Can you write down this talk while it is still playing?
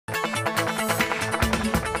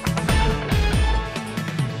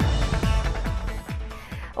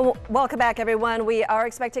Welcome back, everyone. We are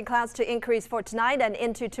expecting clouds to increase for tonight and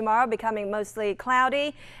into tomorrow, becoming mostly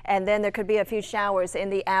cloudy, and then there could be a few showers in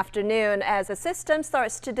the afternoon as a system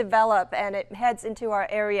starts to develop and it heads into our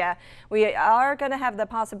area. We are going to have the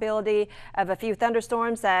possibility of a few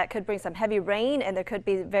thunderstorms that could bring some heavy rain, and there could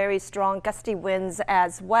be very strong gusty winds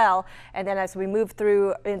as well. And then as we move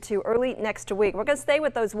through into early next week, we're going to stay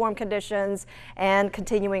with those warm conditions and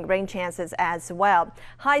continuing rain chances as well.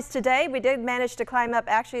 Highs today, we did manage to climb up.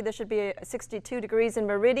 Actually, this should be 62 degrees in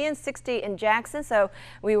Meridian, 60 in Jackson. So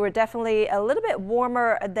we were definitely a little bit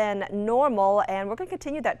warmer than normal, and we're going to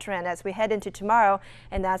continue that trend as we head into tomorrow.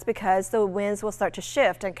 And that's because the winds will start to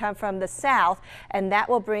shift and come from the south, and that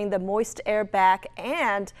will bring the moist air back,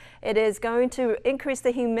 and it is going to increase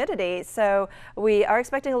the humidity. So we are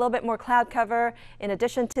expecting a little bit more cloud cover. In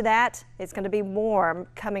addition to that, it's going to be warm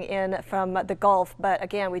coming in from the Gulf. But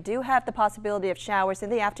again, we do have the possibility of showers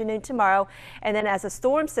in the afternoon tomorrow, and then as a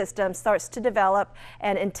storm system starts to develop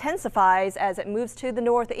and intensifies as it moves to the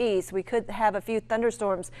northeast, we could have a few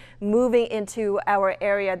thunderstorms moving into our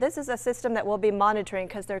area. This is a system that we'll be monitoring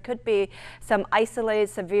because there could be some isolated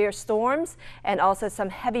severe storms and also some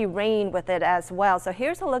heavy rain with it as well. So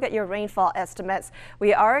here's a look at your rainfall estimates.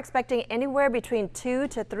 We are expecting anywhere between 2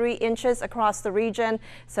 to 3 inches across the region,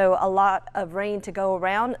 so a lot of rain to go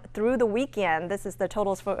around through the weekend. This is the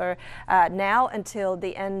totals for now until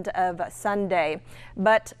the end of Sunday.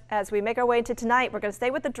 But as we make our way into tonight, we're going to stay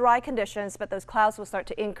with the dry conditions, but those clouds will start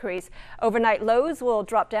to increase. Overnight lows will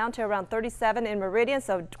drop down to around 37 in Meridian,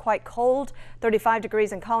 so quite cold. 35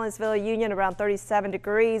 degrees in Collinsville, Union around 37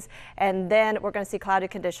 degrees. And then we're going to see cloudy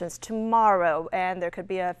conditions tomorrow, and there could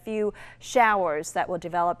be a few showers that will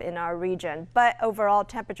develop in our region. But overall,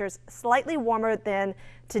 temperatures slightly warmer than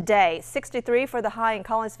today. 63 for the high in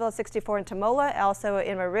Collinsville, 64 in Tamola, also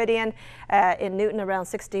in Meridian, in Newton around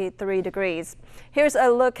 63 degrees. Here's a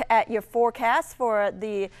look at your forecast for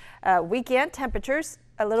the weekend. Temperatures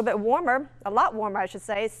a little bit warmer, a lot warmer I should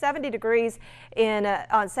say, 70 degrees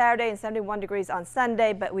on Saturday and 71 degrees on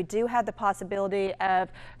Sunday, but we do have the possibility of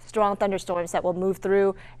strong thunderstorms that will move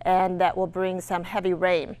through and that will bring some heavy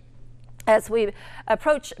rain. As we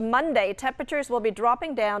approach Monday, temperatures will be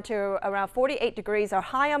dropping down to around 48 degrees. Our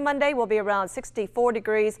high on Monday will be around 64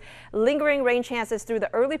 degrees. Lingering rain chances through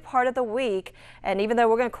the early part of the week. And even though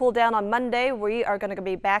we're going to cool down on Monday, we are going to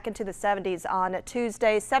be back into the 70s on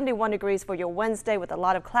Tuesday. 71 degrees for your Wednesday with a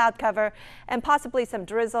lot of cloud cover and possibly some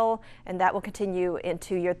drizzle. And that will continue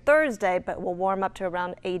into your Thursday, but will warm up to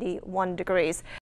around 81 degrees.